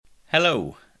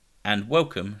Hello, and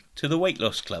welcome to the Weight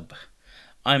Loss Club.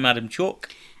 I'm Adam Chalk.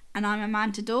 And I'm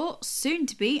Amanda Dorr, soon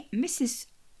to be Mrs.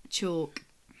 Chalk.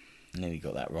 Nearly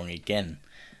got that wrong again.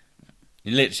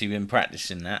 You've literally been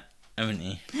practicing that, haven't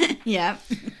you? Yeah.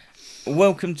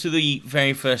 Welcome to the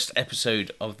very first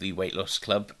episode of the Weight Loss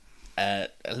Club. A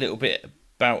little bit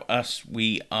about us.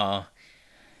 We are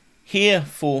here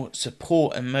for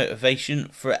support and motivation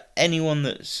for anyone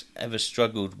that's ever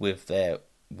struggled with their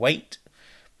weight,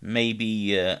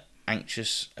 maybe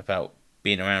anxious about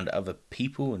being around other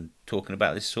people and talking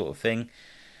about this sort of thing.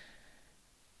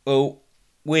 Well,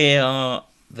 we are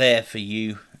there for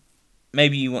you.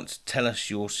 Maybe you want to tell us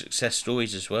your success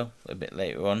stories as well a bit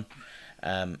later on,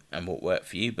 and what worked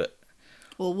for you,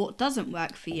 Or what doesn't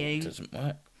work for you. what doesn't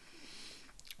work.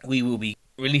 We will be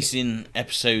releasing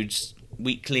episodes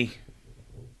weekly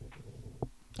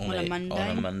On a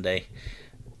Monday,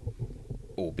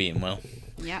 all being well.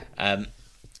 Yeah.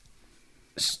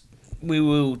 We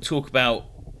will talk about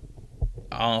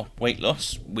our weight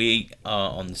loss. We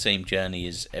are on the same journey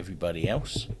as everybody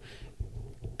else.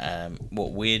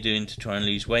 What we're doing to try and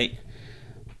lose weight.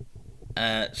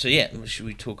 Should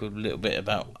we talk a little bit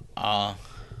about our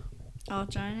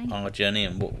journey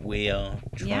and what we are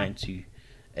trying to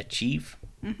achieve?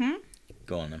 Mm-hmm.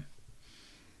 Go on then.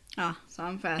 So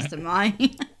I'm first, am I?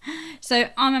 So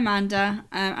I'm Amanda.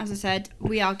 As I said,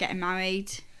 we are getting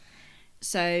married.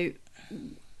 So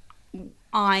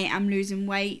I am losing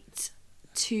weight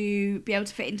to be able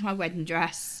to fit into my wedding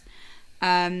dress.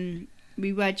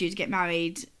 We were due to get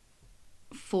married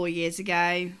 4 years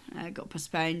ago. Got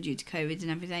postponed due to COVID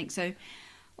and everything. So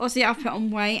obviously I've put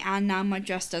on weight and now my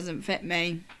dress doesn't fit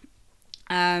me.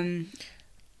 I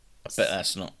bet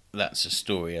that's a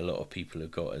story a lot of people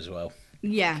have got as well.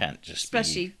 Yeah, Can't just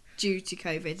especially due to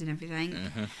COVID and everything.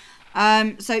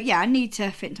 Mm-hmm. So yeah, I need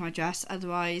to fit into my dress.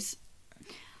 Otherwise,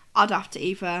 I'd have to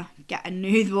either get a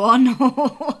nude one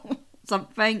or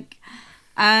something.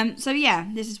 So yeah,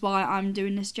 this is why I'm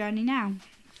doing this journey now.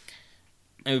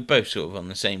 We're both sort of on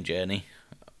the same journey.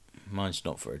 Mine's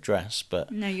not for a dress, but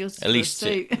no, yours is at least for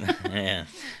a suit.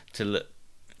 to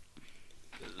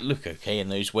look okay in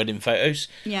those wedding photos.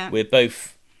 Yeah, We're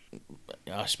both,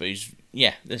 I suppose,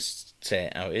 let's say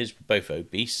it how it is. We're both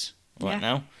obese right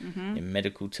now, in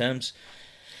medical terms.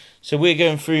 So we're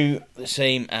going through the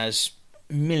same as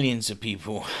millions of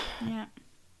people. Yeah.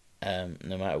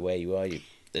 No matter where you are,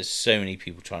 there's so many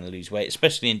people trying to lose weight,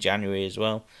 especially in January as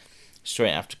well.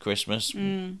 Straight after Christmas,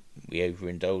 we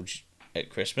overindulge at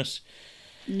Christmas.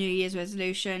 New Year's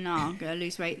resolution: I'm gonna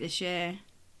lose weight this year.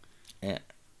 Yeah,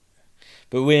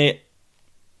 but we're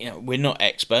not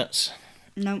experts.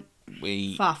 No,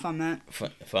 far from it.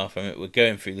 Far from it. We're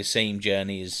going through the same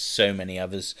journey as so many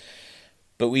others,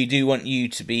 but we do want you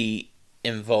to be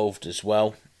involved as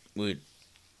well. Like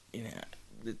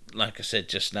I said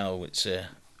just now, it's a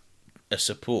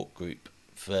support group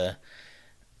for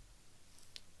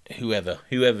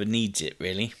whoever needs it,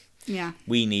 really. Yeah.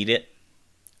 We need it.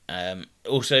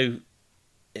 Also,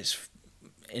 it's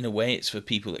in a way it's for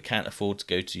people that can't afford to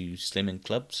go to slimming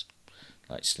clubs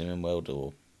like Slimming World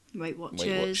or Weight Weight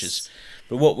Watchers.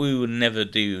 But what we will never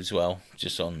do as well,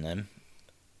 just on them,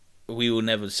 we will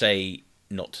never say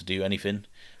not to do anything.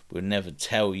 We'll never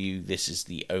tell you this is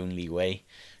the only way,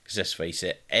 because let's face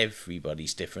it,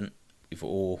 everybody's different.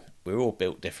 We're all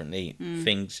built differently.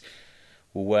 Things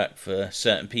will work for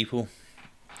certain people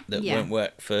that won't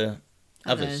work for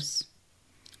others.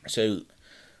 So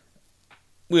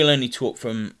we'll only talk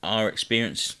from our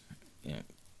experience.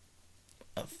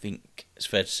 I think it's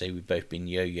fair to say we've both been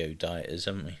yo-yo dieters,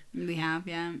 haven't we? We have,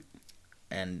 yeah.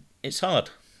 And it's hard,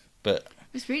 but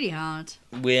it's really hard.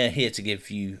 We're here to give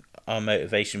you our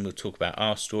motivation. We'll talk about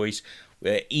our stories.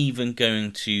 We're even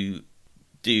going to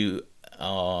do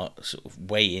our sort of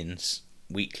weigh-ins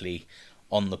weekly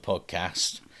on the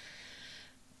podcast.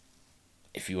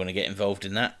 If you want to get involved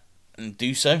in that, and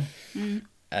do so.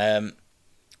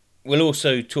 We'll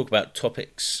also talk about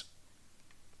topics.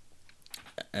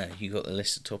 You got the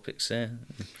list of topics there?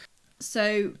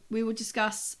 So we will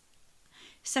discuss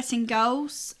setting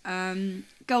goals.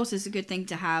 Goals is a good thing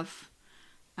to have.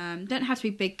 Don't have to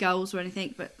be big goals or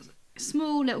anything, but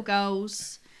small little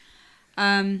goals.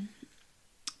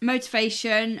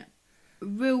 Motivation,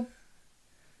 real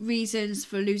reasons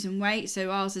for losing weight.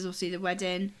 So ours is obviously the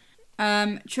wedding.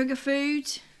 Trigger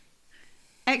food,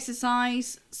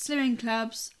 exercise, slimming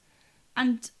clubs,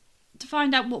 and to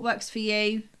find out what works for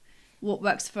you, what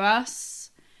works for us.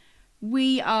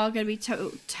 We are going to be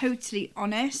totally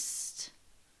honest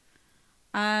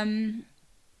with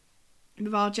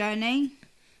our journey.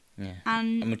 Yeah.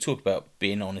 And we'll talk about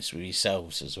being honest with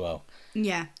yourselves as well.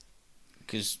 Yeah.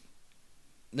 Because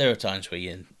there are times where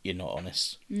you're not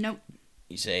honest. Nope.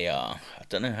 You say, I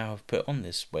don't know how I've put on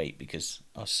this weight because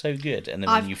I was so good. And then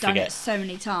I've you done forget, it so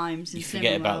many times. you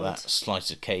forget about that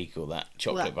slice of cake or that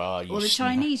chocolate bar. Or the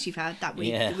Chinese you've had that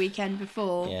week, the weekend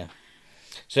before. Yeah.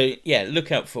 So, yeah, look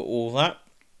out for all that.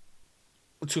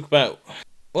 We'll talk about,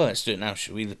 well, let's do it now,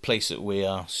 shall we? The place that we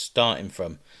are starting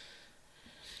from.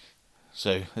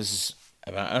 So, this is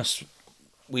about us.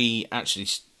 We actually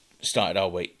started our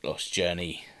weight loss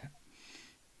journey.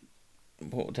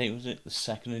 What date was it? The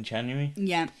 2nd of January?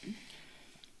 Yeah.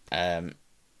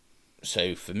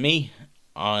 So for me,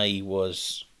 I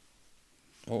was,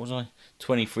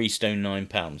 23 stone 9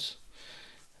 pounds.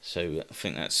 So I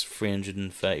think that's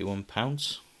 331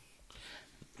 pounds.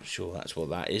 I'm sure that's what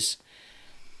that is.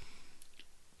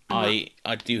 I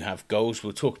do have goals.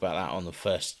 We'll talk about that on the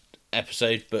first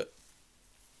episode, but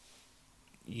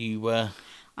you were...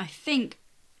 I think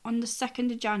on the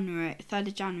 3rd of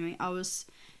January, I was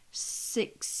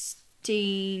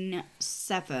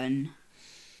 16.7.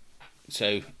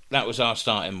 So that was our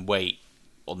starting weight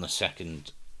on the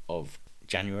 2nd of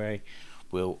January.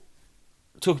 We'll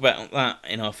talk about that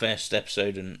in our first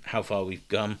episode and how far we've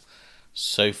gone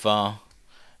so far.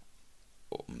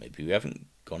 Or maybe we haven't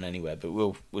gone anywhere, but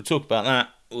we'll talk about that.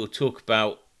 We'll talk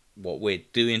about what we're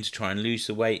doing to try and lose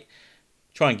the weight.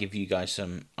 Try and give you guys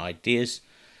some ideas.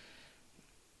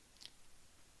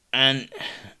 And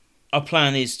our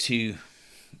plan is to,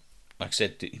 like I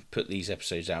said, put these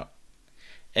episodes out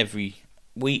every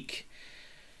week.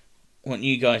 I want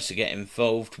you guys to get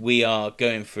involved. We are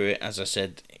going through it, as I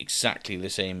said, exactly the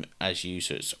same as you.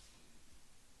 So it's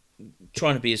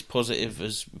trying to be as positive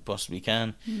as we possibly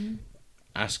can. Mm.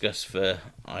 Ask us for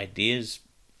ideas,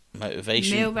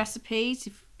 motivation. Meal recipes.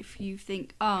 If you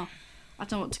think, I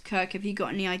don't know what to cook, have you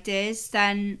got any ideas,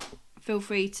 then feel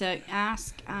free to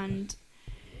ask and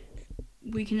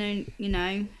we can,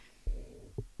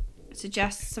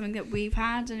 suggest something that we've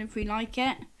had and if we like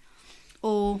it.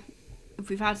 Or if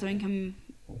we've had something and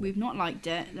we've not liked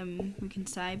it, then we can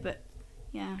say, but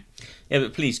yeah. Yeah,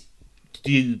 but please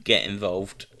do get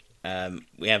involved.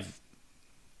 We have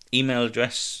email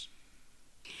address.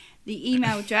 The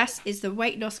email address is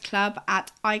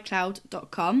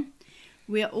theweightlossclub@icloud.com.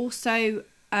 We are also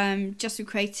just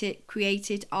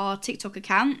created our TikTok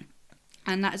account,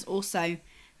 and that is also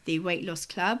the Weight Loss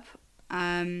Club.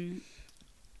 Be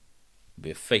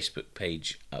a Facebook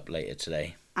page up later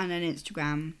today. And an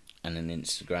Instagram.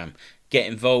 Get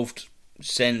involved.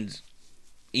 Send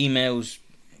emails.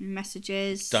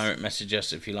 Messages. Direct message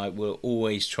us if you like. We'll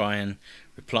always try and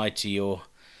reply to your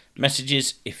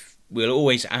messages. We'll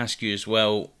always ask you as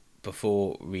well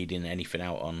before reading anything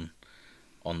out on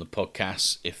the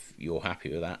podcast if you're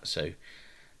happy with that. So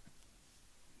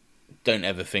don't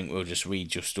ever think we'll just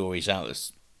read your stories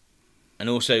out. And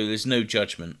also, there's no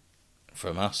judgment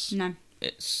from us. No.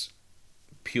 It's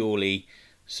purely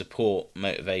support,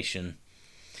 motivation,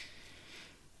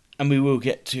 and we will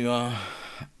get to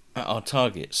our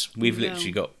targets. We've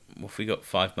literally got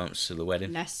 5 months to the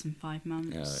wedding. Less than 5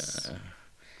 months.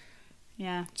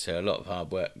 Yeah. So a lot of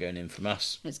hard work going in from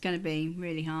us. It's going to be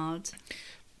really hard.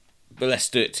 But let's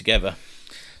do it together.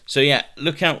 So yeah,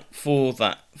 look out for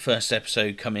that first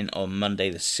episode coming on Monday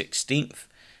the 16th.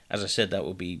 As I said, that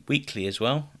will be weekly as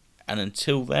well. And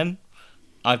until then,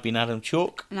 I've been Adam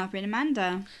Chalk. And I've been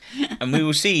Amanda. And we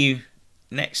will see you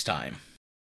next time.